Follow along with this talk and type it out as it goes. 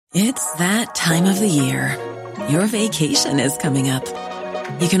It's that time of the year. Your vacation is coming up.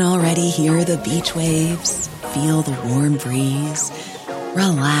 You can already hear the beach waves, feel the warm breeze,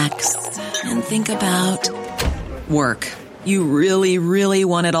 relax, and think about work. You really, really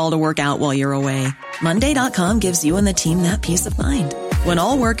want it all to work out while you're away. Monday.com gives you and the team that peace of mind. When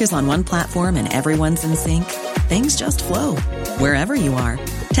all work is on one platform and everyone's in sync, things just flow. Wherever you are,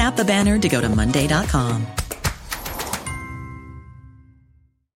 tap the banner to go to Monday.com.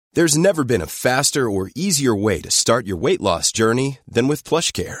 There's never been a faster or easier way to start your weight loss journey than with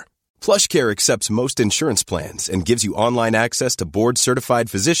PlushCare. PlushCare accepts most insurance plans and gives you online access to board-certified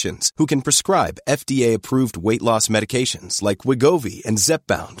physicians who can prescribe FDA-approved weight loss medications like Wegovy and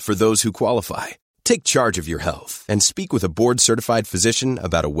Zepbound for those who qualify. Take charge of your health and speak with a board-certified physician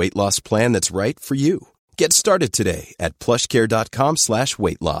about a weight loss plan that's right for you. Get started today at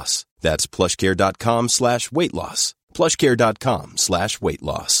plushcare.com/weight loss. That's plushcare.com/weight loss. plushcare.com/weight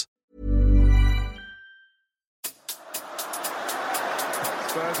loss.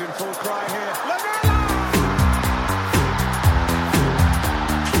 Spurs in full cry here.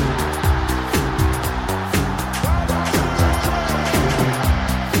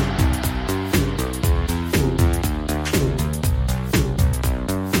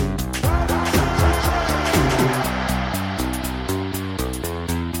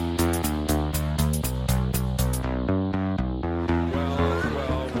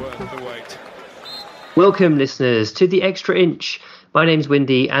 Welcome, listeners, to The Extra Inch. My name's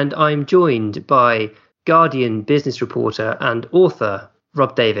Windy, and I'm joined by Guardian business reporter and author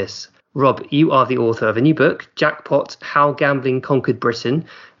Rob Davies. Rob, you are the author of a new book, Jackpot: How Gambling Conquered Britain,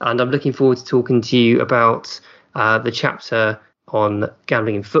 and I'm looking forward to talking to you about the chapter on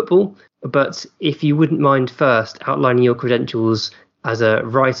gambling in football. But if you wouldn't mind first outlining your credentials as a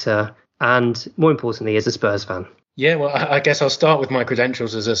writer and, more importantly, as a Spurs fan. Yeah, well, I guess I'll start with my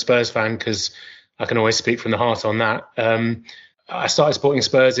credentials as a Spurs fan because I can always speak from the heart on that. I started supporting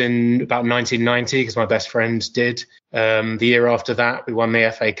Spurs in about 1990 because my best friend did. The year after that, we won the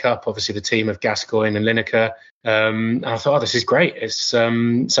FA Cup, obviously the team of Gascoigne and Lineker. And I thought, this is great. It's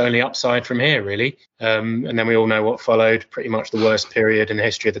only upside from here, really. And then we all know what followed, pretty much the worst period in the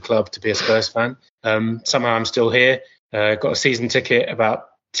history of the club to be a Spurs fan. Somehow I'm still here. Got a season ticket about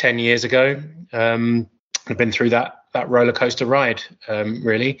 10 years ago. I've been through that roller coaster ride,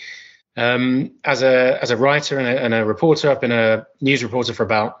 really. As a writer and a reporter, I've been a news reporter for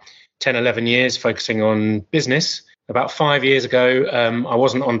about 10, 11 years, focusing on business. About 5 years ago, I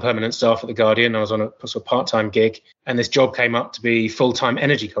wasn't on permanent staff at The Guardian. I was on a sort of part-time gig, and this job came up to be full-time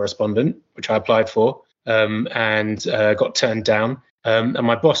energy correspondent, which I applied for and got turned down. And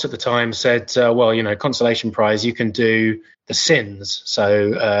my boss at the time said, consolation prize, you can do the sins,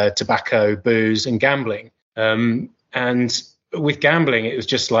 so tobacco, booze and gambling. And with gambling, it was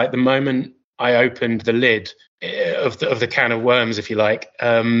just like the moment I opened the lid of the can of worms, if you like,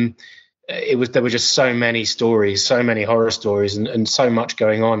 there were just so many stories, so many horror stories and so much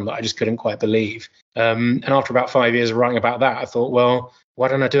going on that I just couldn't quite believe. And after about 5 years of writing about that, I thought, well, why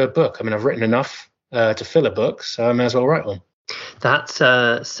don't I do a book? I mean, I've written enough to fill a book, so I may as well write one. That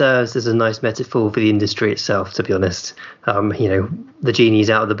serves as a nice metaphor for the industry itself, to be honest. The genie's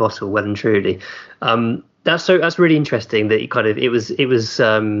out of the bottle, well and truly. That's really interesting that it was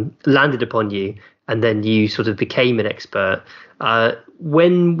landed upon you, and then you sort of became an expert.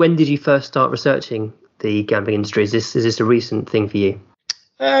 When did you first start researching the gambling industry? Is this a recent thing for you?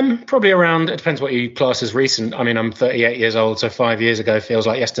 Probably around, it depends what you class as recent. I mean, I'm 38 years old, so 5 years ago feels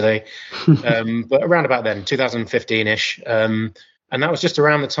like yesterday. But around about then, 2015-ish. And that was just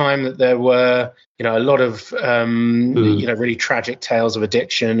around the time that there were, a lot of, really tragic tales of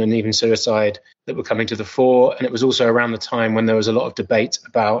addiction and even suicide that were coming to the fore. And it was also around the time when there was a lot of debate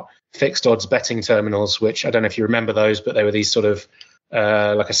about fixed odds betting terminals, which I don't know if you remember those, but they were these sort of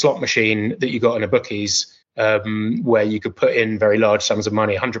like a slot machine that you got in a bookies, where you could put in very large sums of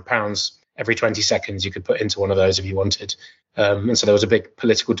money, £100 every 20 seconds you could put into one of those if you wanted. And so there was a big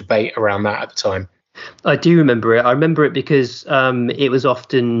political debate around that at the time. I do remember it. I remember it because it was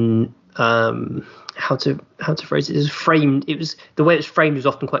often how to phrase it. It was framed. It was the way it was framed was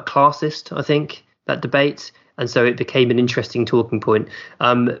often quite classist, I think, that debate, and so it became an interesting talking point.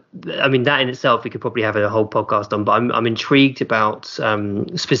 I mean, that in itself we could probably have a whole podcast on, but I'm intrigued about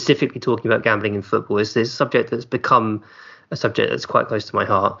specifically talking about gambling in football. It's a subject that's become a subject that's quite close to my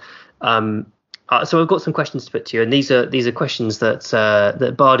heart. So I've got some questions to put to you, and these are questions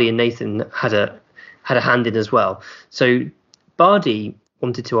that Bardi and Nathan had a hand in as well. So Bardi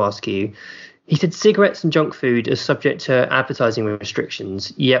wanted to ask you, he said cigarettes and junk food are subject to advertising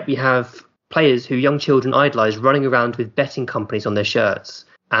restrictions, yet we have players who young children idolise running around with betting companies on their shirts.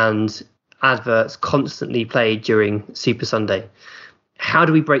 and adverts constantly played during Super Sunday. How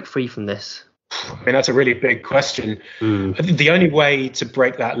do we break free from this? I mean, that's a really big question. The only way to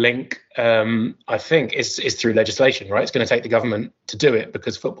break that link, I think, is through legislation, right? It's going to take the government to do it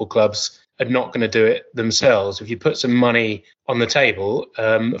because football clubs are not going to do it themselves. If you put some money on the table,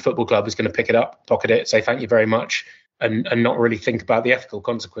 a football club is going to pick it up, pocket it, say thank you very much, and not really think about the ethical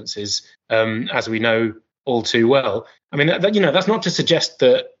consequences, as we know all too well. I mean, that's not to suggest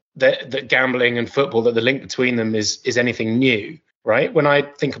that gambling and football, that the link between them is anything new. Right. When I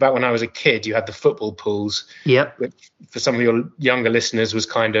think about when I was a kid, you had the football pools. Yep. Which for some of your younger listeners was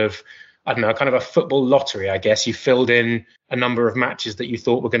kind of a football lottery, I guess. You filled in a number of matches that you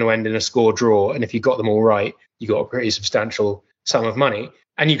thought were going to end in a score draw. And if you got them all right, you got a pretty substantial sum of money.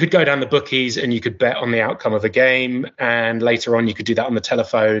 And you could go down the bookies and you could bet on the outcome of a game. And later on, you could do that on the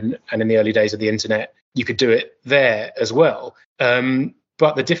telephone. And in the early days of the internet, you could do it there as well.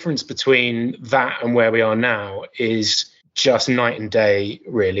 But the difference between that and where we are now is just night and day,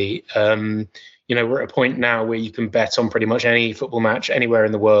 really. We're at a point now where you can bet on pretty much any football match anywhere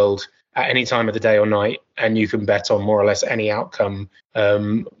in the world at any time of the day or night, and you can bet on more or less any outcome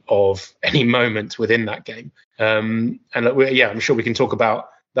of any moment within that game. I'm sure we can talk about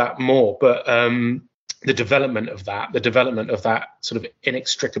that more, but the development of that sort of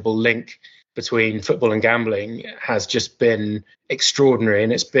inextricable link between football and gambling has just been extraordinary,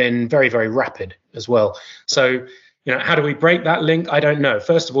 and it's been very, very rapid as well. So, how do we break that link? I don't know.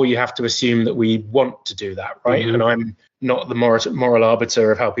 First of all, you have to assume that we want to do that, right? Mm-hmm. And I'm not the moral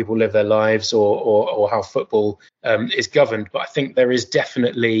arbiter of how people live their lives or how football is governed, but I think there is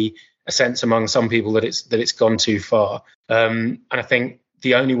definitely a sense among some people that it's gone too far. And I think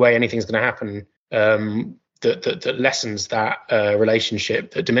the only way anything's going to happen that lessens that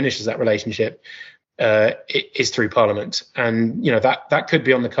relationship, that diminishes that relationship, is through Parliament, and that could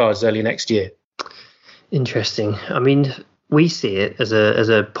be on the cards early next year. Interesting. I mean, we see it as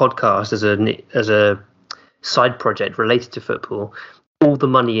a podcast, as a side project related to football. All the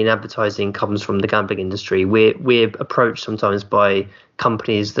money in advertising comes from the gambling industry. We're approached sometimes by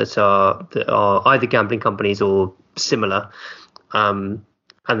companies that are either gambling companies or similar, and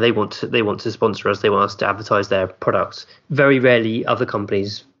they want to sponsor us. They want us to advertise their products. Very rarely other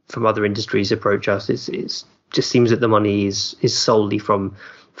companies from other industries approach us. It just seems that the money is solely from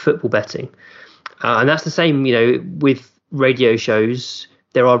football betting. And that's the same, with radio shows.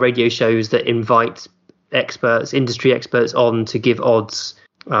 There are radio shows that invite industry experts on to give odds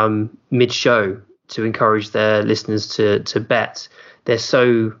mid-show to encourage their listeners to bet. They're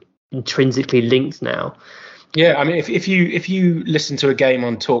so intrinsically linked now. Yeah, I mean, if you listen to a game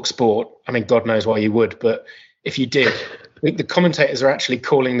on Talk Sport, I mean, God knows why you would, but if you did, the commentators are actually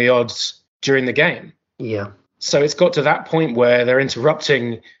calling the odds during the game. Yeah. So it's got to that point where they're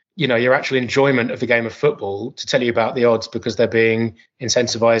interrupting your actual enjoyment of the game of football to tell you about the odds because they're being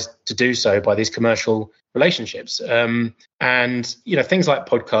incentivized to do so by these commercial relationships. And things like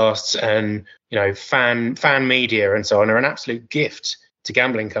podcasts and, fan media and so on are an absolute gift to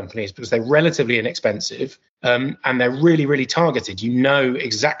gambling companies because they're relatively inexpensive, and they're really, really targeted. You know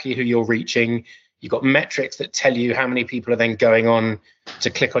exactly who you're reaching. You've got metrics that tell you how many people are then going on to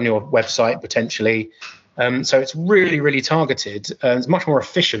click on your website potentially. So it's really, really targeted. It's much more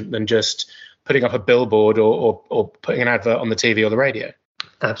efficient than just putting up a billboard or putting an advert on the TV or the radio.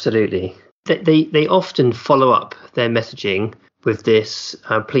 Absolutely. They often follow up their messaging with this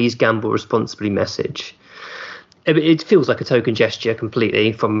please gamble responsibly message. It feels like a token gesture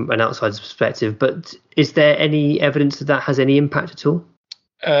completely from an outsider's perspective, but is there any evidence that has any impact at all?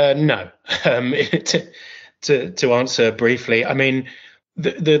 No. To answer briefly, I mean,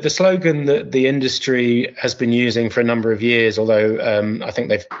 the slogan that the industry has been using for a number of years, although I think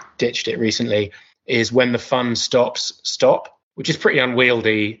they've ditched it recently, is when the fun stops, stop, which is pretty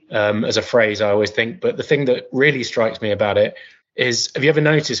unwieldy as a phrase, I always think. But the thing that really strikes me about it is, have you ever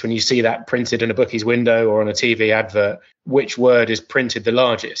noticed when you see that printed in a bookie's window or on a TV advert, which word is printed the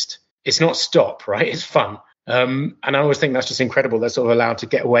largest? It's not stop, right? It's fun. And I always think that's just incredible. They're sort of allowed to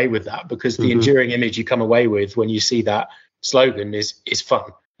get away with that because the enduring image you come away with when you see that slogan is fun,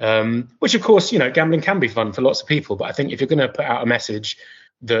 which of course, gambling can be fun for lots of people. But I think if you're going to put out a message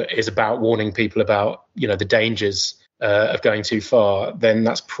that is about warning people about, the dangers of going too far, then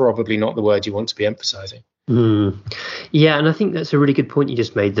that's probably not the word you want to be emphasizing. Yeah, and I think that's a really good point you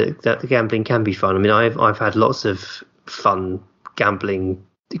just made, that the gambling can be fun. I mean, I've had lots of fun gambling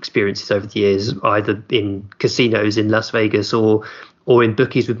experiences over the years, either in casinos in Las Vegas or in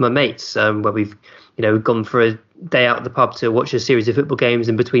bookies with my mates, where we've gone for a day out at the pub to watch a series of football games,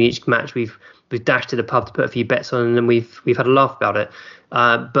 and between each match we've dashed to the pub to put a few bets on, and then we've had a laugh about it.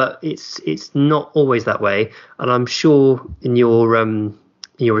 But it's not always that way, and I'm sure in your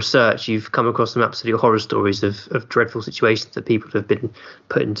research you've come across some absolute horror stories of dreadful situations that people have been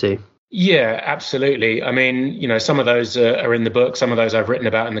put into. Yeah, absolutely. I mean, some of those are in the book. Some of those I've written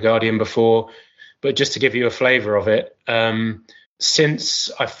about in The Guardian before. But just to give you a flavour of it,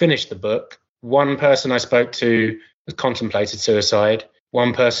 since I finished the book, one person I spoke to has contemplated suicide,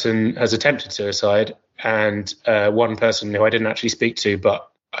 one person has attempted suicide, and one person who I didn't actually speak to, but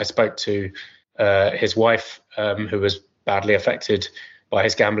I spoke to his wife, who was badly affected by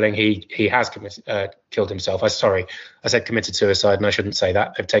his gambling. He has killed himself. I said committed suicide, and I shouldn't say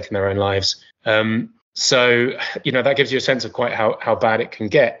that. They've taken their own lives. So that gives you a sense of quite how bad it can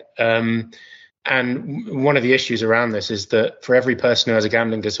get. And one of the issues around this is that for every person who has a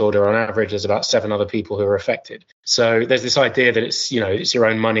gambling disorder, on average, there's about 7 other people who are affected. So there's this idea that it's your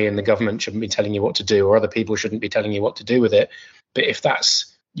own money and the government shouldn't be telling you what to do, or other people shouldn't be telling you what to do with it. But if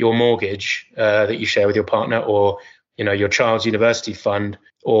that's your mortgage that you share with your partner, or your child's university fund,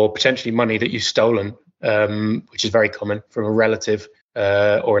 or potentially money that you've stolen, which is very common from a relative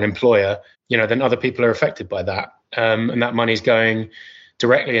or an employer, then other people are affected by that. And that money's going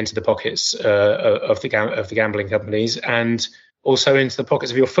directly into the pockets of the gambling companies, and also into the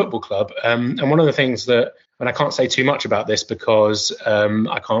pockets of your football club. And one of the things that, and I can't say too much about this because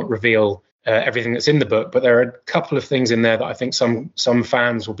I can't reveal everything that's in the book, but there are a couple of things in there that I think some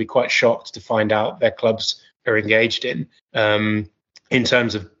fans will be quite shocked to find out their clubs are engaged in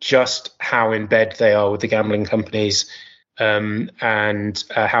terms of just how in bed they are with the gambling companies, and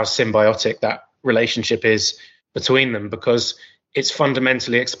how symbiotic that relationship is between them, because it's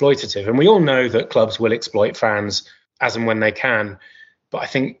fundamentally exploitative. And we all know that clubs will exploit fans as and when they can. But I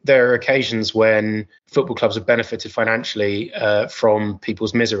think there are occasions when football clubs have benefited financially from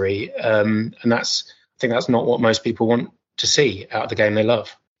people's misery. And I think that's not what most people want to see out of the game they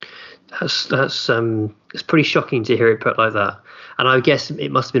love. That's it's pretty shocking to hear it put like that. And I guess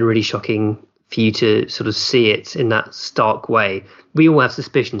it must have been really shocking for you to sort of see it in that stark way. We all have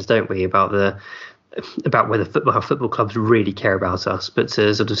suspicions, don't we, about whether how football clubs really care about us, but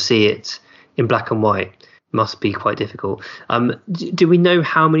to sort of see it in black and white must be quite difficult. Do we know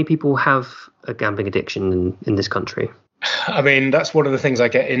how many people have a gambling addiction in this country? I mean, that's one of the things I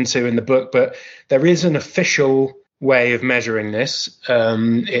get into in the book, but there is an official way of measuring this.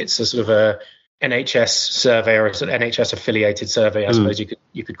 It's a sort of a NHS survey, or it's an NHS affiliated survey, I suppose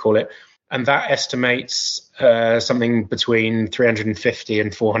you could call it. And that estimates something between 350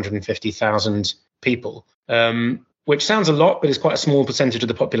 and 450,000 people, which sounds a lot, but it's quite a small percentage of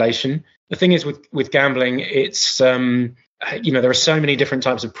the population. The thing is with gambling, it's, there are so many different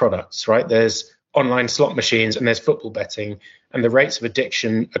types of products, right? There's online slot machines and there's football betting, and the rates of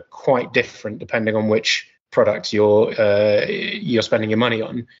addiction are quite different depending on which product you're spending your money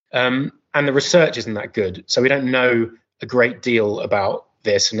on. And the research isn't that good. So we don't know a great deal about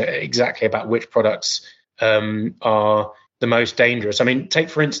this and exactly about which products are the most dangerous. I mean, take,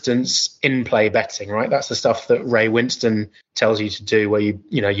 for instance, in-play betting, right? That's the stuff that Ray Winston tells you to do, where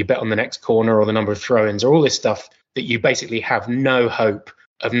you bet on the next corner or the number of throw-ins, or all this stuff that you basically have no hope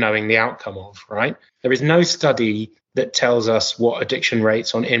of knowing the outcome of, right? There is no study that tells us what addiction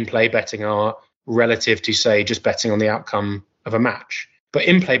rates on in-play betting are relative to, say, just betting on the outcome of a match. But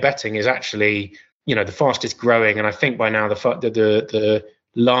in-play betting is actually, the fastest growing, and I think by now the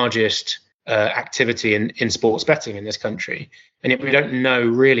largest activity in sports betting in this country. And yet we don't know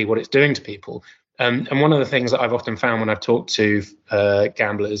really what it's doing to people. And one of the things that I've often found when I've talked to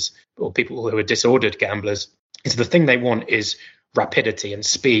gamblers or people who are disordered gamblers is the thing they want is rapidity and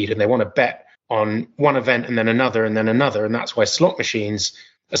speed, and they want to bet on one event and then another and then another. And that's why slot machines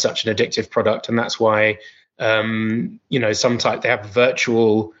are such an addictive product. And that's why, sometimes they have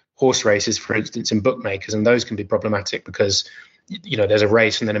virtual horse races, for instance, in bookmakers, and those can be problematic because, there's a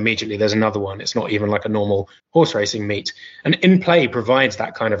race and then immediately there's another one. It's not even like a normal horse racing meet. And in play provides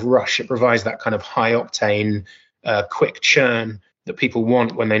that kind of rush. It provides that kind of high octane, quick churn that people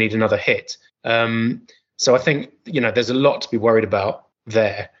want when they need another hit. So I think, there's a lot to be worried about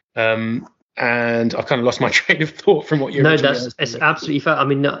there. And I've kind of lost my train of thought from what you're. No, it's absolutely fair. I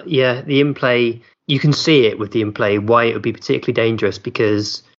mean, the in-play, you can see it with the in-play, why it would be particularly dangerous,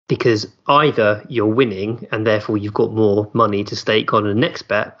 because either you're winning and therefore you've got more money to stake on a next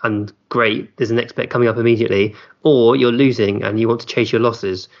bet, and great, there's a next bet coming up immediately, or you're losing and you want to chase your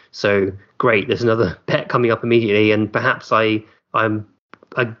losses. So great, there's another bet coming up immediately, and perhaps I'm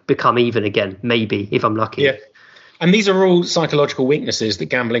become even again, maybe, if I'm lucky. Yeah. And these are all psychological weaknesses that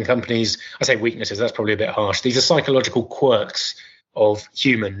gambling companies, I say weaknesses, that's probably a bit harsh. These are psychological quirks of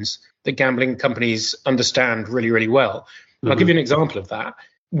humans that gambling companies understand really, really well. And I'll give you an example of that.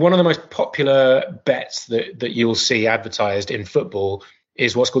 One of the most popular bets that you'll see advertised in football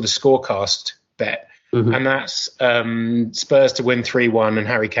is what's called the scorecast bet. And that's Spurs to win 3-1 and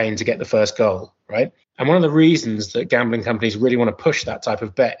Harry Kane to get the first goal, right? And one of the reasons that gambling companies really want to push that type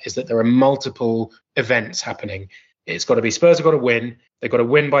of bet is that there are multiple events happening. It's got to be Spurs have got to win. They've got to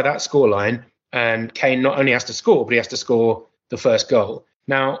win by that scoreline. And Kane not only has to score, but he has to score the first goal.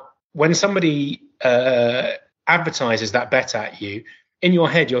 Now, when somebody advertises that bet at you, in your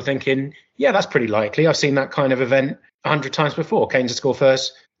head, you're thinking, yeah, that's pretty likely. I've seen that kind of event 100 times before. Kane to score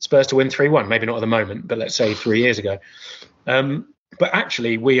first, Spurs to win 3-1. Maybe not at the moment, but let's say 3 years ago. But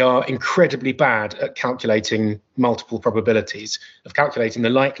actually, we are incredibly bad at calculating multiple probabilities, of calculating the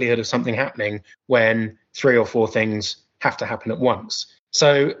likelihood of something happening when 3 or 4 things have to happen at once.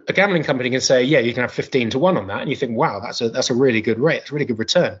 So a gambling company can say, yeah, you can have 15-1 on that. And you think, wow, that's a really good rate. It's a really good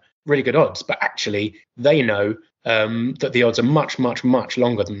return, really good odds. But actually, they know that the odds are much, much, much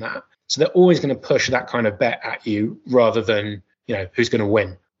longer than that. So they're always going to push that kind of bet at you rather than, who's going to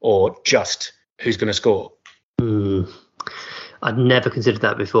win or just who's going to score. I'd never considered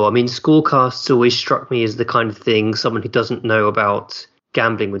that before. I mean, scorecasts always struck me as the kind of thing someone who doesn't know about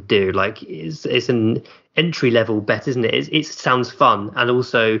gambling would do. Like, it's an entry-level bet, isn't it? It sounds fun. And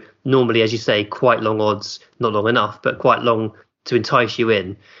also, normally, as you say, quite long odds, not long enough, but quite long to entice you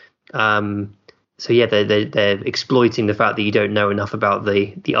in. So, yeah, they're exploiting the fact that you don't know enough about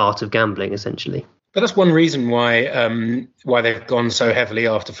the art of gambling, essentially. But that's one reason why they've gone so heavily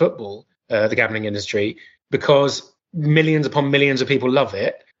after football, the gambling industry, because millions upon millions of people love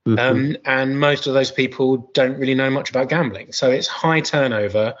it. And most of those people don't really know much about gambling. So it's high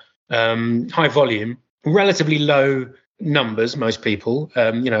turnover, high volume, relatively low numbers, most people.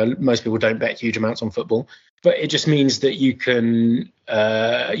 Most people don't bet huge amounts on football. But it just means that you can,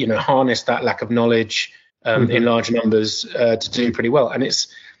 harness that lack of knowledge in large numbers to do pretty well. And it's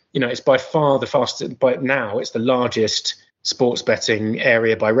by far the fastest, but now it's the largest sports betting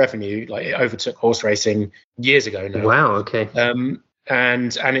area by revenue. Like, it overtook horse racing years ago now. Wow. Okay.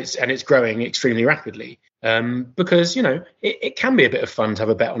 And it's growing extremely rapidly. Because it can be a bit of fun to have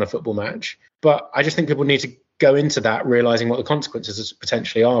a bet on a football match, but I just think people need to go into that realizing what the consequences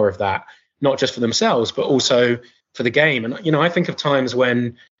potentially are of that, not just for themselves but also for the game. And I think of times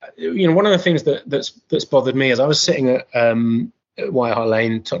when one of the things that's bothered me is I was sitting at White Hart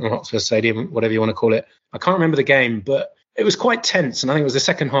Lane, Tottenham Hotspur Stadium, whatever you want to call it. I can't remember the game, but it was quite tense, and I think it was the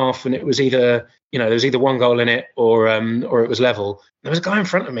second half, and it was either there was either one goal in it or it was level. There was a guy in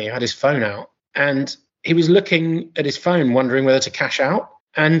front of me who had his phone out, and he was looking at his phone, wondering whether to cash out.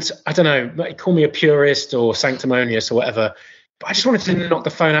 And I don't know, he called me a purist or sanctimonious or whatever, but I just wanted to knock the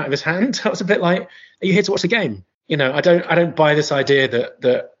phone out of his hand. I was a bit like, "Are you here to watch the game?" I don't buy this idea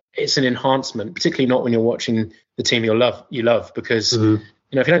that it's an enhancement, particularly not when you're watching the team you love, because if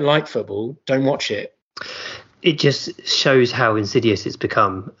you don't like football, don't watch it. It just shows how insidious it's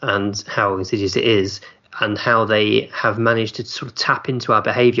become and how insidious it is and how they have managed to sort of tap into our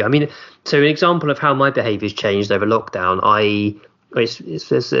behaviour. I mean, so an example of how my behaviour's changed over lockdown, it's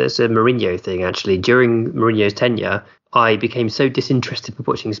a Mourinho thing, actually. During Mourinho's tenure, I became so disinterested in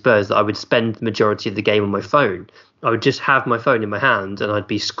watching Spurs that I would spend the majority of the game on my phone. I would just have my phone in my hand and I'd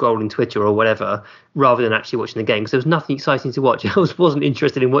be scrolling Twitter or whatever rather than actually watching the game, because there was nothing exciting to watch. I wasn't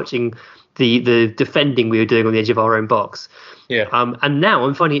interested in watching the defending we were doing on the edge of our own box. Yeah. And now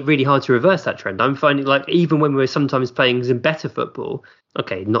I'm finding it really hard to reverse that trend. I'm finding, like, even when we're sometimes playing some better football,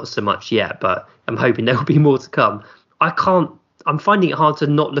 okay, not so much yet, but I'm hoping there will be more to come. I'm finding it hard to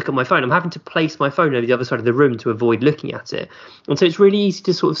not look at my phone. I'm having to place my phone over the other side of the room to avoid looking at it. And so it's really easy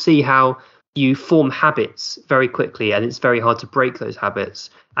to sort of see how you form habits very quickly, and it's very hard to break those habits.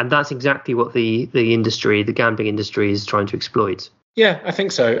 And that's exactly what the gambling industry is trying to exploit. Yeah, I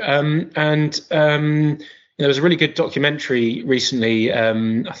think so. There was a really good documentary recently.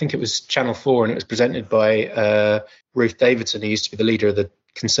 I think it was Channel 4, and it was presented by Ruth Davidson, who used to be the leader of the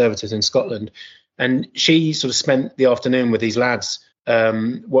Conservatives in Scotland. And she sort of spent the afternoon with these lads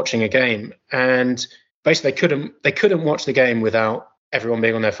watching a game, and basically they couldn't watch the game without everyone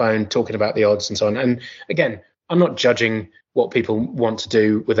being on their phone talking about the odds and so on. And again, I'm not judging what people want to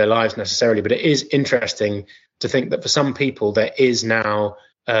do with their lives necessarily, but it is interesting to think that for some people there is now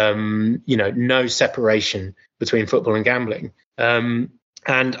no separation between football and gambling, and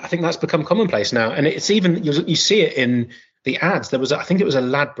I think that's become commonplace now. And it's even you see it in the ads. I think it was a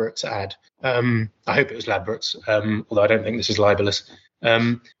Ladbrokes ad. I hope it was Ladbrokes, although I don't think this is libelous.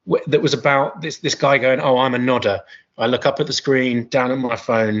 that was about this guy going, "Oh, I'm a nodder. I look up at the screen, down at my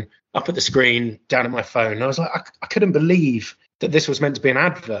phone, up at the screen, down at my phone." And I was like, I couldn't believe that this was meant to be an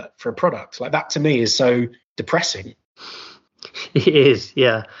advert for a product. Like, that to me is so depressing. It is,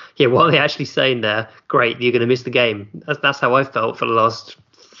 yeah. What are they actually saying there? Great, you're going to miss the game. That's how I felt for the last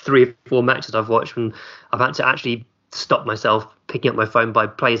 3 or 4 matches I've watched, when I've had to actually stop myself picking up my phone by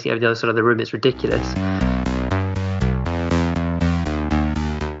placing it over the other side of the room. It's ridiculous.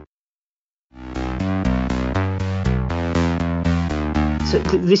 So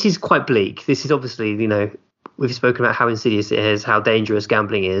this is quite bleak. This is obviously, we've spoken about how insidious it is, how dangerous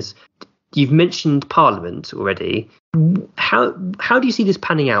gambling is. You've mentioned Parliament already. How do you see this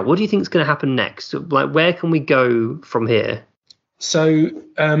panning out? What do you think is going to happen next? Like, where can we go from here? So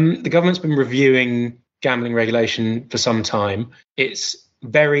the government's been reviewing gambling regulation for some time. It's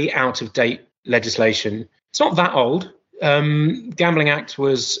very out of date legislation. It's not that old. Gambling Act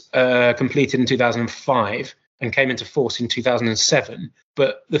was completed in 2005 and came into force in 2007.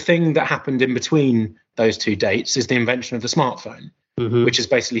 But the thing that happened in between those two dates is the invention of the smartphone, which has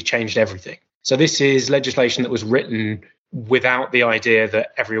basically changed everything. So this is legislation that was written without the idea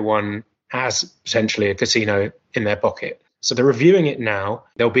that everyone has potentially a casino in their pocket. So they're reviewing it now.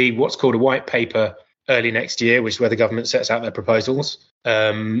 There'll be what's called a white paper early next year, which is where the government sets out their proposals.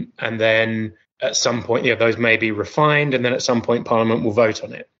 And then at some point, those may be refined. And then at some point, Parliament will vote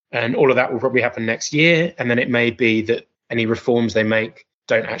on it. And all of that will probably happen next year. And then it may be that any reforms they make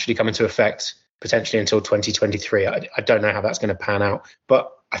don't actually come into effect potentially until 2023. I don't know how that's going to pan out.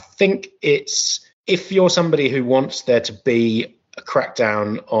 But I think if you're somebody who wants there to be a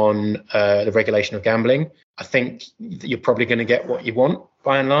crackdown on the regulation of gambling, I think you're probably going to get what you want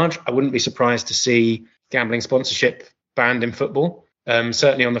by and large. I wouldn't be surprised to see gambling sponsorship banned in football,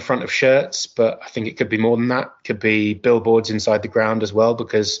 certainly on the front of shirts, but I think it could be more than that. It could be billboards inside the ground as well,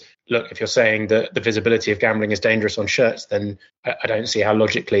 because look, if you're saying that the visibility of gambling is dangerous on shirts, then I don't see how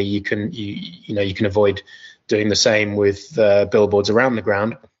logically you can avoid doing the same with billboards around the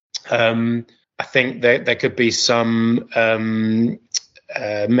ground. I think there could be some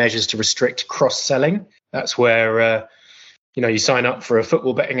measures to restrict cross-selling. That's where you sign up for a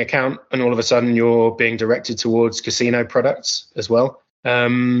football betting account and all of a sudden you're being directed towards casino products as well.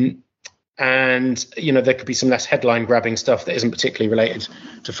 And there could be some less headline grabbing stuff that isn't particularly related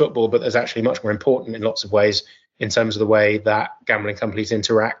to football, but there's actually much more important in lots of ways in terms of the way that gambling companies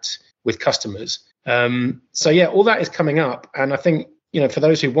interact with customers. All that is coming up, and I think for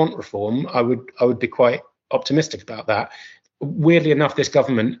those who want reform, I would be quite optimistic about that. Weirdly enough, this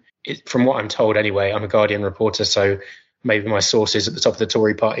government, from what I'm told anyway, I'm a Guardian reporter, so maybe my sources at the top of the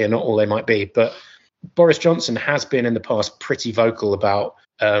Tory party are not all they might be, but Boris Johnson has been in the past pretty vocal about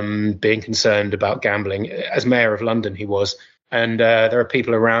being concerned about gambling. As mayor of London, he was. And there are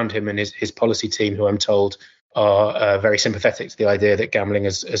people around him and his policy team who I'm told are very sympathetic to the idea that gambling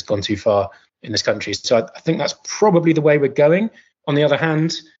has gone too far in this country. So I think that's probably the way we're going. On the other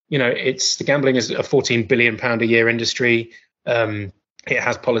hand, the gambling is a £14 billion a year industry. It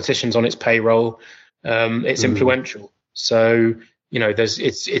has politicians on its payroll. It's influential. So,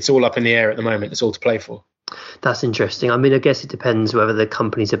 it's all up in the air at the moment. It's all to play for. That's interesting. I mean, I guess it depends whether the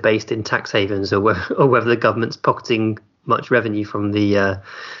companies are based in tax havens or whether the government's pocketing much revenue from the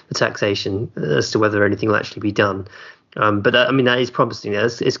taxation as to whether anything will actually be done. But that is promising.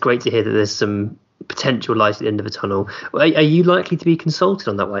 It's great to hear that there's some potential light at the end of the tunnel. Are you likely to be consulted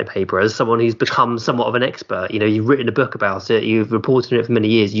on that white paper as someone who's become somewhat of an expert? You've written a book about it. You've reported on it for many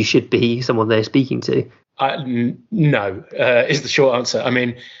years. You should be someone they're speaking to. No, is the short answer. I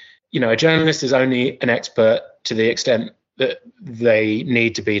mean, a journalist is only an expert to the extent that they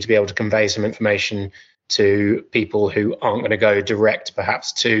need to be able to convey some information to people who aren't going to go direct,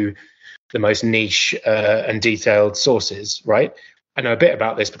 perhaps, to the most niche and detailed sources, right? I know a bit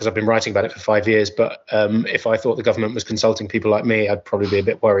about this because I've been writing about it for 5 years, but if I thought the government was consulting people like me, I'd probably be a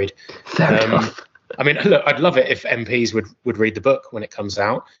bit worried. Fair enough. I mean, look, I'd love it if MPs would read the book when it comes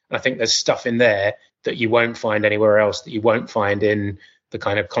out. And I think there's stuff in there that you won't find anywhere else, that you won't find in the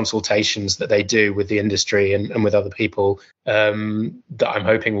kind of consultations that they do with the industry and with other people, that I'm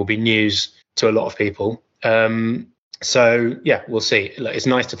hoping will be news to a lot of people. So, yeah, we'll see. It's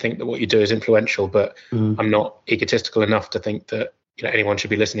nice to think that what you do is influential, but I'm not egotistical enough to think that anyone should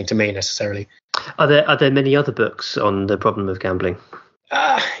be listening to me necessarily. Are there many other books on the problem of gambling?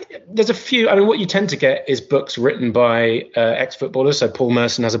 There's a few. I mean, what you tend to get is books written by ex-footballers. So Paul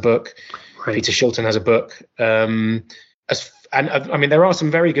Merson has a book. Right. Peter Shilton has a book. And I mean, there are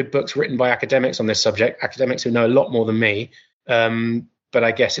some very good books written by academics on this subject, academics who know a lot more than me. But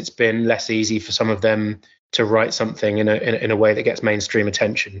I guess it's been less easy for some of them to write something in a way that gets mainstream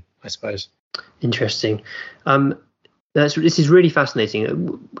attention, I suppose. Interesting. This is really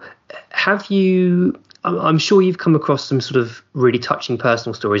fascinating. Have you? I'm sure you've come across some sort of really touching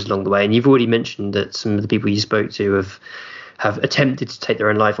personal stories along the way, and you've already mentioned that some of the people you spoke to have attempted to take their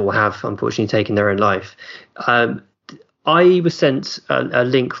own life or have unfortunately taken their own life. I was sent a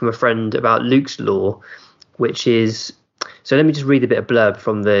link from a friend about Luke's Law, which is, so let me just read a bit of blurb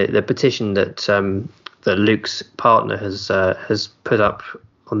from the petition that that Luke's partner has put up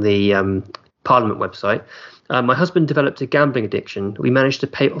on the Parliament website. My husband developed a gambling addiction. We managed to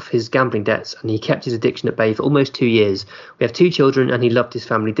pay off his gambling debts, and he kept his addiction at bay for almost 2 years. We have 2 children, and he loved his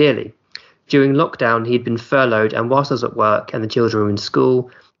family dearly. During lockdown, he'd been furloughed, and whilst I was at work and the children were in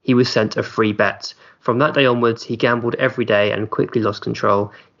school, he was sent a free bet. From that day onwards, he gambled every day and quickly lost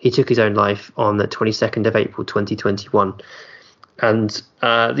control. He took his own life on the 22nd of April 2021. And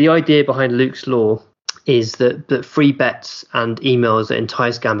the idea behind Luke's Law is that free bets and emails that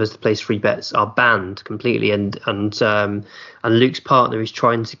entice gamblers to place free bets are banned completely. And Luke's partner is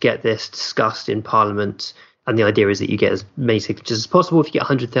trying to get this discussed in Parliament. And the idea is that you get as many signatures as possible. If you get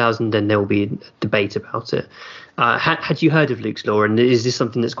 100,000, then there will be a debate about it. Had you heard of Luke's Law? And is this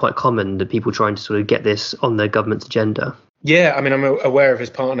something that's quite common, that people trying to sort of get this on their government's agenda? Yeah, I mean, I'm aware of his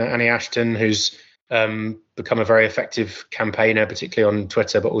partner, Annie Ashton, who's become a very effective campaigner, particularly on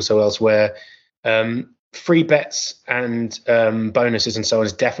Twitter, but also elsewhere. Free bets and bonuses and so on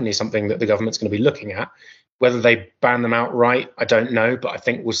is definitely something that the government's going to be looking at. Whether they ban them outright, I don't know, but I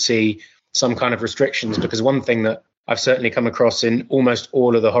think we'll see some kind of restrictions, because one thing that I've certainly come across in almost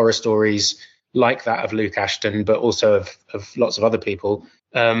all of the horror stories like that of Luke Ashton, but also of lots of other people,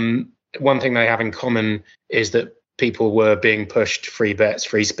 one thing they have in common is that people were being pushed free bets,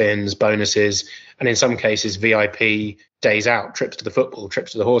 free spins, bonuses, and in some cases VIP days out, trips to the football,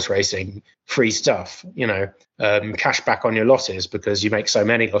 trips to the horse racing, free stuff, cash back on your losses, because you make so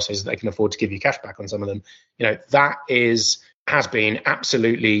many losses that they can afford to give you cash back on some of them. That has been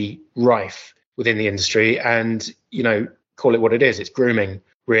absolutely rife within the industry, and call it what it is. It's grooming,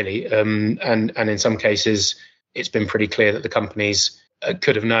 really, and in some cases it's been pretty clear that the companies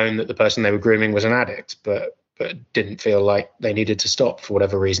could have known that the person they were grooming was an addict, but didn't feel like they needed to stop for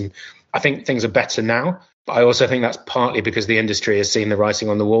whatever reason. I think things are better now, but I also think that's partly because the industry has seen the writing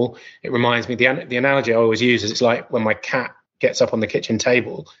on the wall. It reminds me, the analogy I always use is, it's like when my cat gets up on the kitchen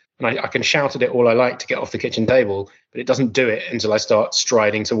table, and I can shout at it all I like to get off the kitchen table, but it doesn't do it until I start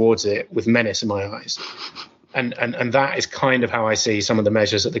striding towards it with menace in my eyes. And that is kind of how I see some of the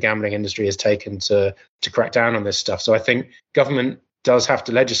measures that the gambling industry has taken to crack down on this stuff. So I think government does have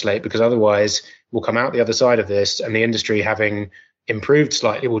to legislate, because otherwise we'll come out the other side of this, and the industry, having improved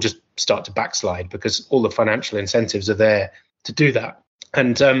slightly, will just start to backslide, because all the financial incentives are there to do that.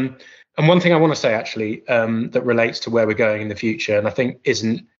 And one thing I want to say, actually, that relates to where we're going in the future, and I think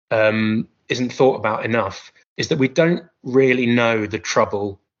isn't thought about enough, is that we don't really know the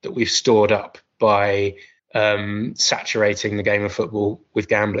trouble that we've stored up by saturating the game of football with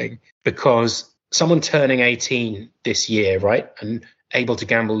gambling. Because someone turning 18 this year, right, and able to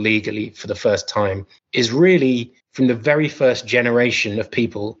gamble legally for the first time, is really from the very first generation of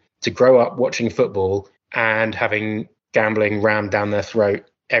people to grow up watching football and having gambling rammed down their throat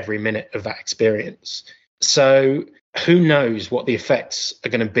every minute of that experience. So who knows what the effects are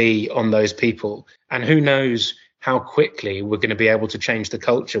going to be on those people, and who knows how quickly we're going to be able to change the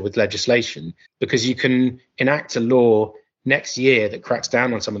culture with legislation, because you can enact a law next year that cracks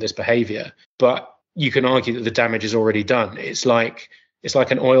down on some of this behavior, but you can argue that the damage is already done. It's like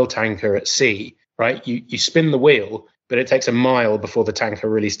an oil tanker at sea, right? You spin the wheel, but it takes a mile before the tanker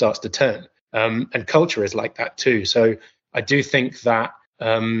really starts to turn. And culture is like that too. So I do think that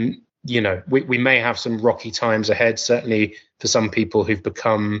we may have some rocky times ahead, certainly for some people who've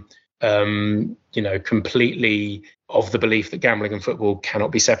become completely of the belief that gambling and football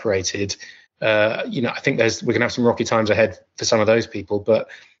cannot be separated. I think we're going to have some rocky times ahead for some of those people, but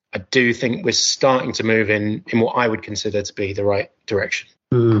I do think we're starting to move in what I would consider to be the right direction.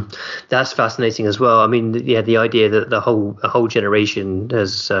 That's fascinating as well. I mean, the idea that a whole generation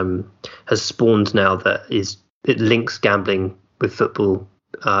has spawned now that it links gambling with football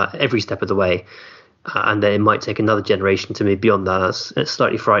every step of the way, and then it might take another generation to move beyond that. That's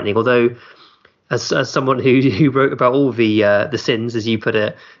slightly frightening. Although, as someone who wrote about all the sins, as you put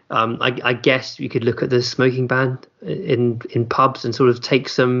it, I guess you could look at the smoking ban in pubs and sort of take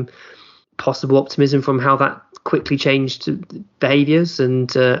some possible optimism from how that quickly changed behaviours,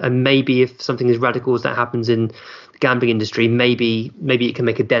 and maybe if something as radical as that happens in the gambling industry, maybe it can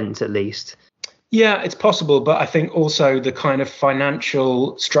make a dent at least. Yeah, it's possible, but I think also the kind of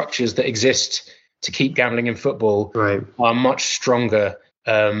financial structures that exist to keep gambling in football Right. are much stronger,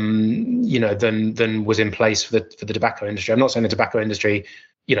 than was in place for the tobacco industry. I'm not saying the tobacco industry,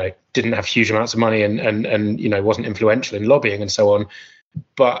 didn't have huge amounts of money and wasn't influential in lobbying and so on,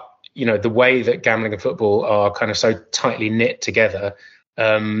 but the way that gambling and football are kind of so tightly knit together,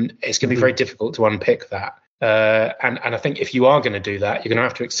 it's going to be very difficult to unpick that. And I think if you are going to do that, you're going to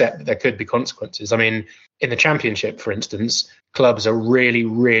have to accept that there could be consequences. I mean, in the Championship, for instance, clubs are really,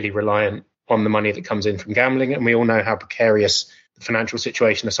 really reliant on the money that comes in from gambling, and we all know how precarious the financial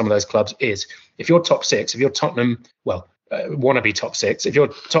situation of some of those clubs is. If you're top six, if you're Tottenham, wannabe top six, if you're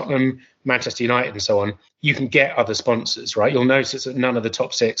Tottenham, Manchester United and so on, you can get other sponsors, right? You'll notice that none of the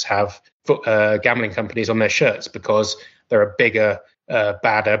top six have gambling companies on their shirts because there are bigger,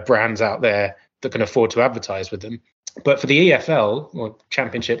 badder brands out there that can afford to advertise with them. But for the EFL, or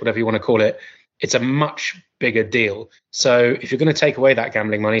Championship, whatever you want to call it, it's a much bigger deal. So if you're going to take away that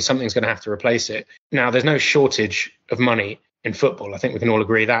gambling money, something's going to have to replace it. Now, there's no shortage of money in football. I think we can all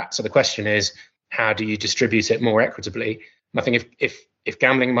agree that. So the question is, how do you distribute it more equitably? And I think if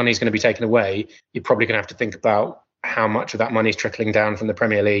gambling money is going to be taken away, you're probably going to have to think about how much of that money is trickling down from the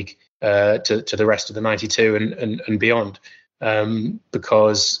Premier League to the rest of the 92 and beyond.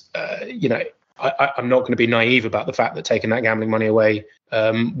 Because I'm not going to be naive about the fact that taking that gambling money away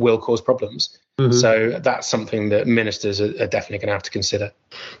will cause problems. Mm-hmm. So that's something that ministers are definitely going to have to consider.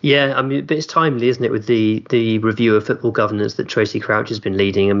 Yeah, I mean, but it's timely, isn't it, with the review of football governance that Tracy Crouch has been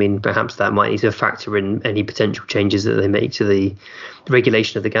leading? I mean, perhaps that might need to factor in any potential changes that they make to the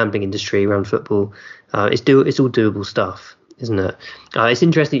regulation of the gambling industry around football. It's all doable stuff, isn't it? It's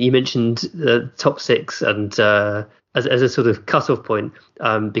interesting that you mentioned the top six and as a sort of cut-off point,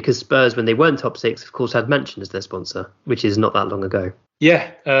 because Spurs, when they weren't top six, of course, had Mansion as their sponsor, which is not that long ago.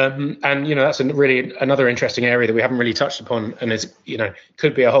 Yeah, and that's really another interesting area that we haven't really touched upon, and is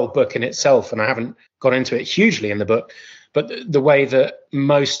could be a whole book in itself. And I haven't got into it hugely in the book, but the way that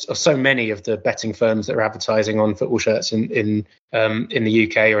most or so many of the betting firms that are advertising on football shirts in the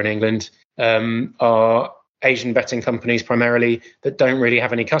UK or in England are Asian betting companies primarily that don't really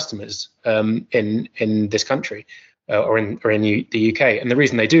have any customers in this country. Or in the UK. And the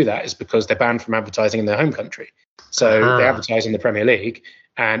reason they do that is because they're banned from advertising in their home country. So they advertise in the Premier League,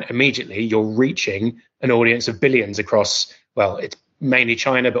 and immediately you're reaching an audience of billions across, it's mainly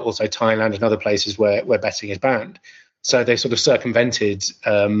China, but also Thailand and other places where betting is banned. So they sort of circumvented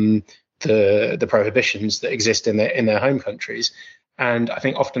the prohibitions that exist in their home countries. And I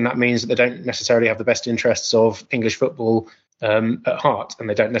think often that means that they don't necessarily have the best interests of English football at heart, and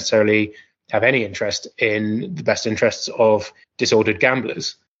they don't necessarily have any interest in the best interests of disordered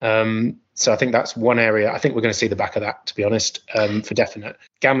gamblers. So I think that's one area. I think we're going to see the back of that, to be honest, for definite.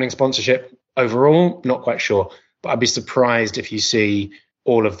 Gambling sponsorship overall, not quite sure, but I'd be surprised if you see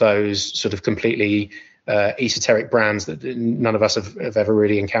all of those sort of completely esoteric brands that none of us have ever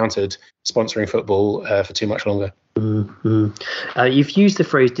really encountered sponsoring football for too much longer. Mm-hmm. You've used the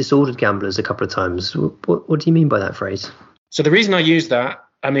phrase disordered gamblers a couple of times. What do you mean by that phrase? So the reason I use that,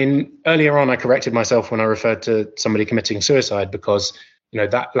 I mean, earlier on, I corrected myself when I referred to somebody committing suicide because,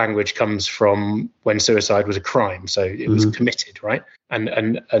 that language comes from when suicide was a crime. So it was committed, right? And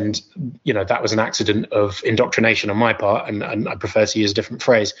that was an accident of indoctrination on my part. And I prefer to use a different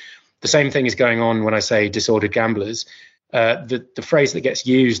phrase. The same thing is going on when I say disordered gamblers. The phrase that gets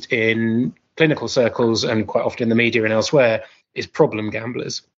used in clinical circles and quite often in the media and elsewhere is problem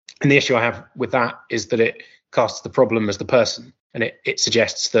gamblers. And the issue I have with that is that it casts the problem as the person. And it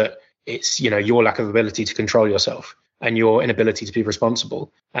suggests that it's, your lack of ability to control yourself and your inability to be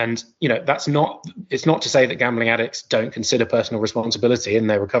responsible. And, it's not to say that gambling addicts don't consider personal responsibility in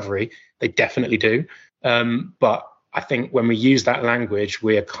their recovery. They definitely do. But I think when we use that language,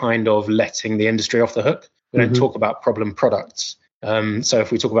 we're kind of letting the industry off the hook. We don't talk about problem products. So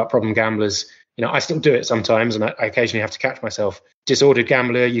if we talk about problem gamblers, I still do it sometimes, and I occasionally have to catch myself. Disordered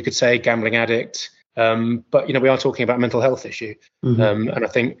gambler, you could say, gambling addict. But we are talking about a mental health issue, and I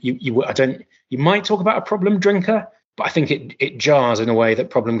think you might talk about a problem drinker, but I think it jars in a way that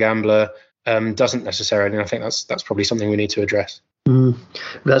problem gambler doesn't necessarily. And I think that's probably something we need to address.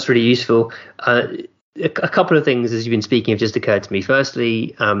 That's really useful. A couple of things as you've been speaking have just occurred to me.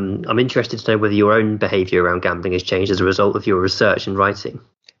 Firstly, I'm interested to know whether your own behaviour around gambling has changed as a result of your research and writing.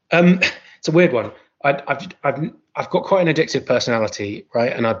 It's a weird one. I've got quite an addictive personality,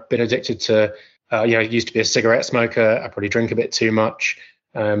 right? And I've been addicted to. I used to be a cigarette smoker. I probably drink a bit too much.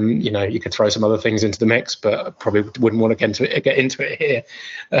 You could throw some other things into the mix, but I probably wouldn't want to get into it here.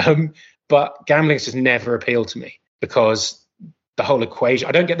 But gambling has just never appealed to me because the whole equation,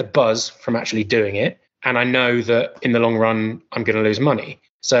 I don't get the buzz from actually doing it. And I know that in the long run, I'm going to lose money.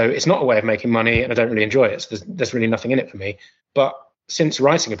 So it's not a way of making money, and I don't really enjoy it. So there's really nothing in it for me. But since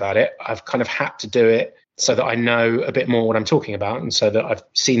writing about it, I've kind of had to do it so that I know a bit more what I'm talking about, and so that I've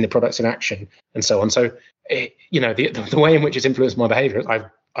seen the products in action and so on. So, the way in which it's influenced my behaviour,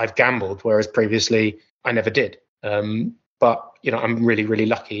 I've gambled, whereas previously I never did. But I'm really, really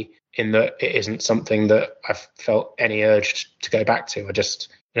lucky in that it isn't something that I've felt any urge to go back to. I just,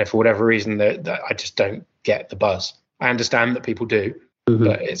 for whatever reason, that I just don't get the buzz. I understand that people do,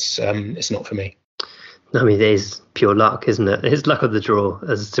 but it's not for me. I mean, it is pure luck, isn't it? It's luck of the draw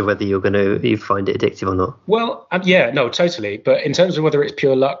as to whether you find it addictive or not. Well, yeah, no, totally. But in terms of whether it's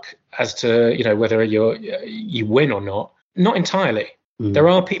pure luck as to, whether you win or not entirely. There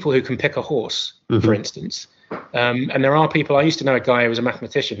are people who can pick a horse, for instance. And there are people, I used to know a guy who was a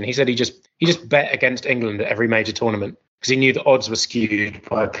mathematician, and he said he just bet against England at every major tournament because he knew the odds were skewed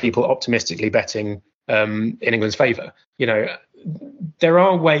by people optimistically betting in England's favour. There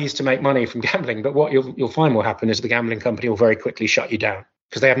are ways to make money from gambling, but what you'll find will happen is the gambling company will very quickly shut you down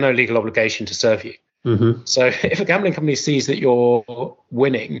because they have no legal obligation to serve you. So if a gambling company sees that you're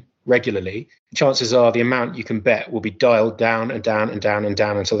winning regularly, chances are the amount you can bet will be dialed down and down and down and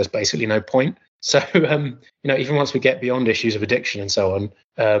down until there's basically no point. So, even once we get beyond issues of addiction and so on,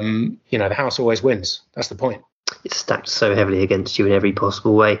 the house always wins. That's the point. It's stacked so heavily against you in every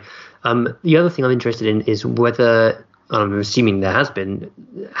possible way. The other thing I'm interested in is whether, I'm assuming there has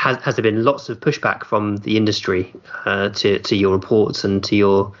there been lots of pushback from the industry to your reports and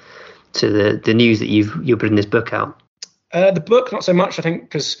to the news that you're putting this book out? The book, not so much, I think,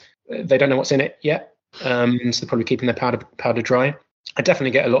 because they don't know what's in it yet. So they're probably keeping their powder dry. I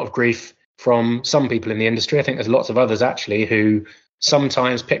definitely get a lot of grief from some people in the industry. I think there's lots of others actually who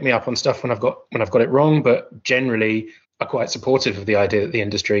sometimes pick me up on stuff when I've got it wrong, but generally are quite supportive of the idea that the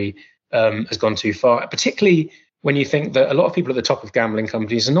industry has gone too far, particularly when you think that a lot of people at the top of gambling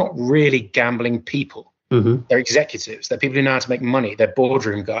companies are not really gambling people. They're executives. They're people who know how to make money. They're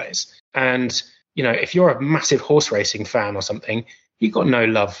boardroom guys. And, if you're a massive horse racing fan or something, you've got no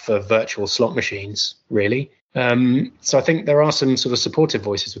love for virtual slot machines, really. So I think there are some sort of supportive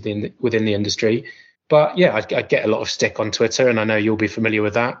voices within the industry. But yeah, I get a lot of stick on Twitter, and I know you'll be familiar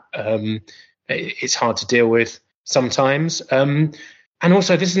with that. It's hard to deal with sometimes. And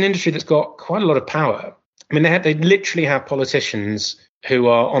also, this is an industry that's got quite a lot of power. I mean, they literally have politicians who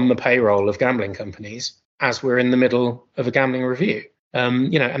are on the payroll of gambling companies as we're in the middle of a gambling review,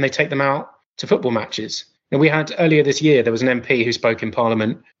 and they take them out to football matches. And we had earlier this year, there was an MP who spoke in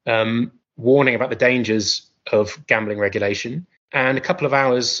Parliament warning about the dangers of gambling regulation. And a couple of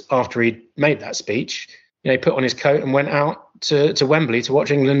hours after he'd made that speech, he put on his coat and went out to Wembley to watch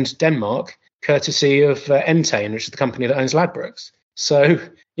England-Denmark, courtesy of Entain, which is the company that owns Ladbrokes. So,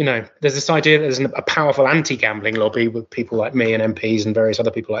 there's this idea that there's a powerful anti-gambling lobby with people like me and MPs and various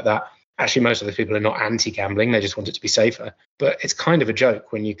other people like that. Actually, most of those people are not anti-gambling. They just want it to be safer. But it's kind of a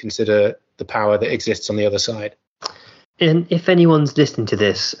joke when you consider the power that exists on the other side. And if anyone's listening to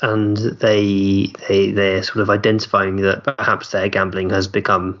this and they're sort of identifying that perhaps their gambling has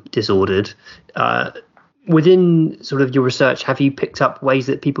become disordered, within sort of your research, have you picked up ways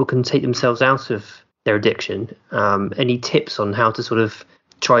that people can take themselves out of their addiction? Any tips on how to sort of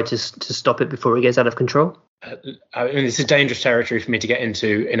try to stop it before it gets out of control? I mean, it's a dangerous territory for me to get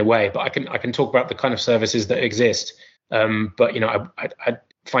into in a way, but I can talk about the kind of services that exist. But I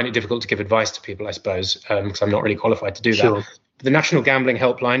find it difficult to give advice to people, I suppose, because I'm not really qualified to do Sure. that. The National Gambling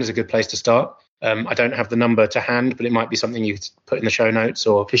Helpline is a good place to start. I don't have the number to hand, but it might be something you could put in the show notes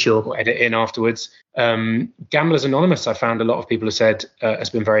or, For sure. or edit in afterwards. Gamblers Anonymous, I found a lot of people have said has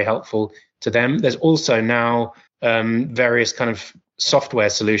been very helpful to them. There's also now various kind of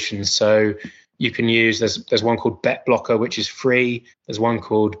software solutions. So you can use, there's one called Bet Blocker, which is free. There's one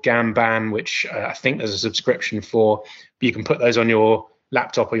called Gamban, which I think there's a subscription for. You can put those on your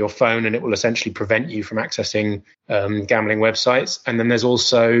laptop or your phone, and it will essentially prevent you from accessing gambling websites. And then there's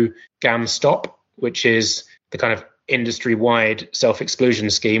also GamStop, which is the kind of industry-wide self-exclusion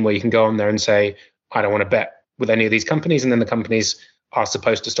scheme where you can go on there and say, I don't want to bet with any of these companies, and then the companies are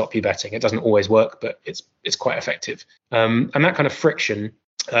supposed to stop you betting. It doesn't always work, but it's quite effective. And that kind of friction,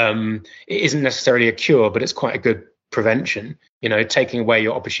 it isn't necessarily a cure, but it's quite a good prevention. Taking away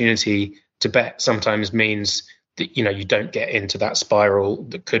your opportunity to bet sometimes means that you don't get into that spiral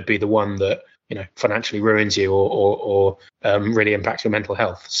that could be the one that financially ruins you or really impacts your mental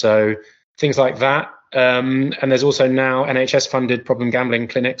health. So things like that. And there's also now NHS funded problem gambling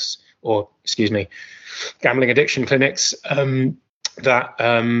clinics, gambling addiction clinics that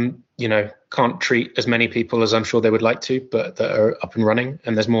can't treat as many people as I'm sure they would like to, but that are up and running.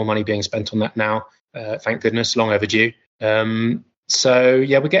 And there's more money being spent on that now. Thank goodness, long overdue. So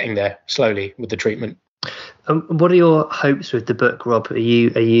yeah, we're getting there slowly with the treatment. What are your hopes with the book, Rob? Are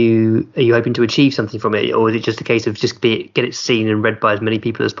you hoping to achieve something from it, or is it just a case of get it seen and read by as many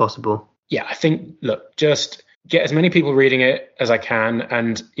people as possible? Yeah, I think, look, just get as many people reading it as I can,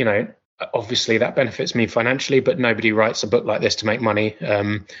 and obviously that benefits me financially, but nobody writes a book like this to make money.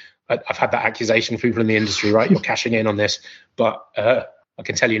 I've had that accusation from people in the industry, right? You're cashing in on this, but I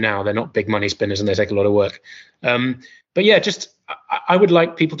can tell you now, they're not big money spinners and they take a lot of work. But yeah, I would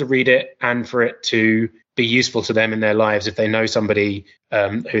like people to read it and for it to be useful to them in their lives if they know somebody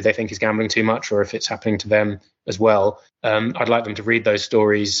who they think is gambling too much, or if it's happening to them as well. I'd like them to read those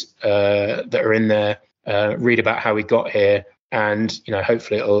stories that are in there, read about how we got here, and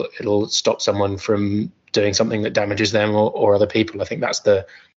hopefully it'll stop someone from doing something that damages them or other people. I think that's the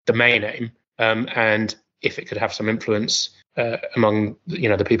main aim. And if it could have some influence among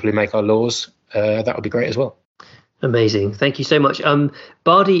the people who make our laws, that would be great as well. Amazing. Thank you so much.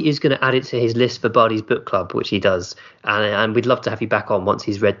 Bardi is going to add it to his list for Bardi's book club, which he does. And we'd love to have you back on once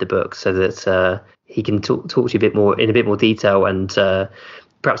he's read the book so that he can talk to you in a bit more detail. And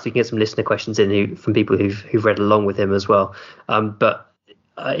perhaps we can get some listener questions from people who've read along with him as well. But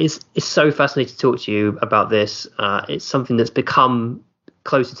it's so fascinating to talk to you about this. It's something that's become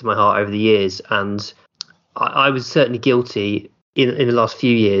closer to my heart over the years. And I was certainly guilty in the last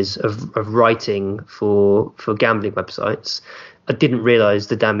few years of writing for gambling websites. I didn't realise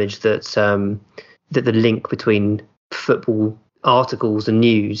the damage that the link between football articles and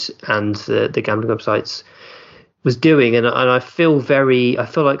news and the gambling websites was doing, and I feel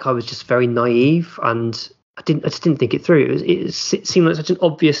like I was just very naive, and I just didn't think it through. It seemed like such an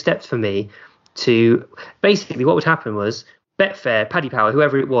obvious step for me to basically what would happen was Betfair, Paddy Power,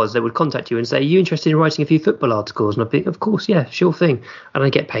 whoever it was, they would contact you and say, are you interested in writing a few football articles? And I'd think, of course, yeah, sure thing. And I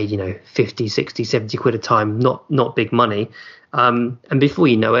get paid, 50, 60, 70 quid a time, not big money. And before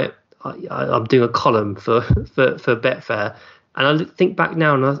you know it, I'm doing a column for Betfair. And I think back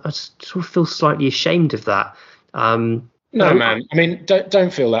now and I sort of feel slightly ashamed of that. No, man. I mean,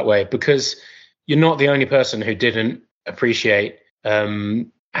 don't feel that way, because you're not the only person who didn't appreciate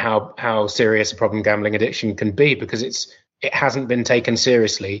how serious a problem gambling addiction can be, because it hasn't been taken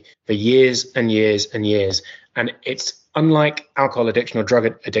seriously for years and years and years. And it's unlike alcohol addiction or drug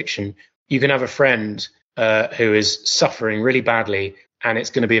addiction. You can have a friend who is suffering really badly and it's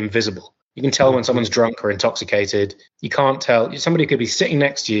going to be invisible. You can tell when someone's drunk or intoxicated. You can't tell. Somebody could be sitting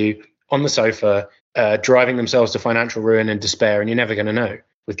next to you on the sofa, driving themselves to financial ruin and despair, and you're never going to know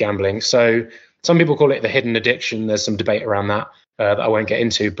with gambling. So some people call it the hidden addiction. There's some debate around that I won't get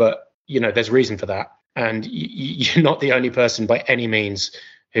into, but there's reason for that. And you're not the only person by any means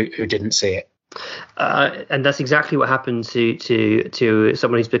who didn't see it. And that's exactly what happened to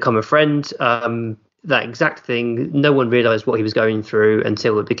someone who's become a friend. That exact thing. No one realised what he was going through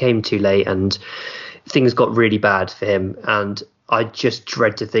until it became too late, and things got really bad for him. And I just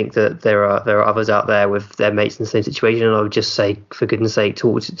dread to think that there are others out there with their mates in the same situation. And I would just say, for goodness sake,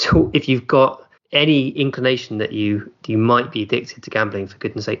 talk if you've got any inclination that you might be addicted to gambling, for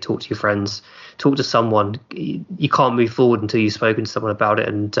goodness sake, talk to your friends, talk to someone. You can't move forward until you've spoken to someone about it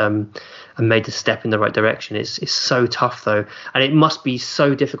and made the step in the right direction. It's so tough though, and it must be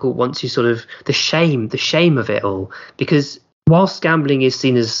so difficult once you sort of the shame of it all, because whilst gambling is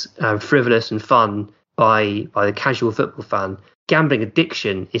seen as frivolous and fun by the casual football fan, gambling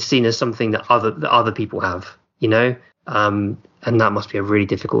addiction is seen as something that other people have, and that must be a really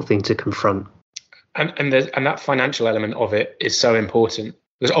difficult thing to confront. And that financial element of it is so important,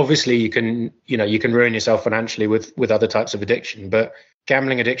 because obviously you can ruin yourself financially with other types of addiction, but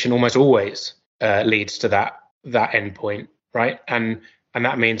gambling addiction almost always leads to that end point, right? And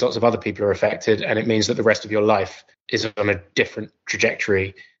that means lots of other people are affected, and it means that the rest of your life is on a different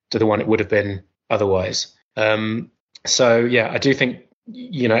trajectory to the one it would have been otherwise. So yeah, I do think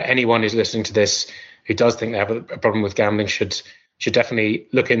anyone who's listening to this who does think they have a problem with gambling should definitely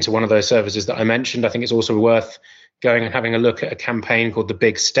look into one of those services that I mentioned. I think it's also worth going and having a look at a campaign called The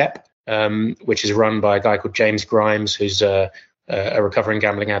Big Step, which is run by a guy called James Grimes, who's a recovering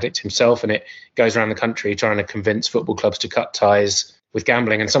gambling addict himself. And it goes around the country trying to convince football clubs to cut ties with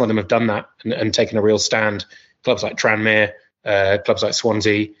gambling. And some of them have done that and taken a real stand. Clubs like Tranmere, clubs like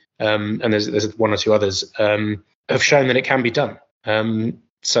Swansea, and there's one or two others, have shown that it can be done.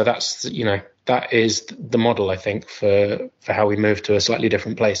 So that's, that is the model, I think, for how we move to a slightly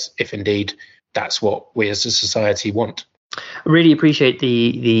different place, if indeed that's what we as a society want. I really appreciate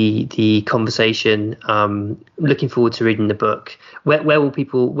the conversation. Looking forward to reading the book.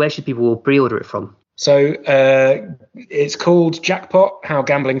 Where should people pre-order it from? So it's called Jackpot: How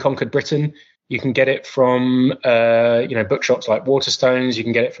Gambling Conquered Britain. You can get it from bookshops like Waterstones. You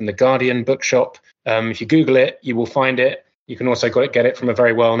can get it from the Guardian bookshop. If you Google it, you will find it. You can also get it from a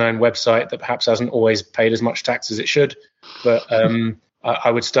very well-known website that perhaps hasn't always paid as much tax as it should. But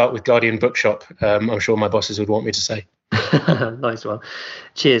I would start with Guardian Bookshop. I'm sure my bosses would want me to say. Nice one.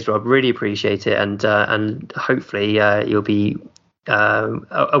 Cheers, Rob. Really appreciate it. And hopefully you'll be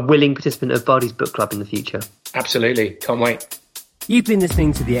a willing participant of Bardi's Book Club in the future. Absolutely. Can't wait. You've been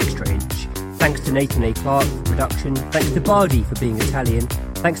listening to The Extra Inch. Thanks to Nathan A. Clark for production. Thanks to Bardi for being Italian.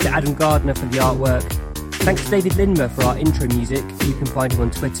 Thanks to Adam Gardner for the artwork. Thanks to David Lindmer for our intro music. You can find him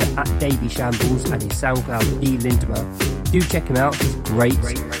on Twitter @DavyShambles and his SoundCloud @DLindmer. Do check him out, he's great.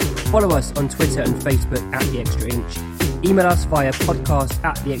 Follow us on Twitter and Facebook @The Extra Inch. Email us via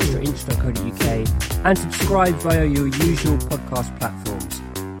podcast@theextrainch.co.uk and subscribe via your usual podcast platforms.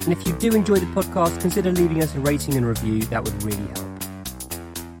 And if you do enjoy the podcast, consider leaving us a rating and review, that would really help.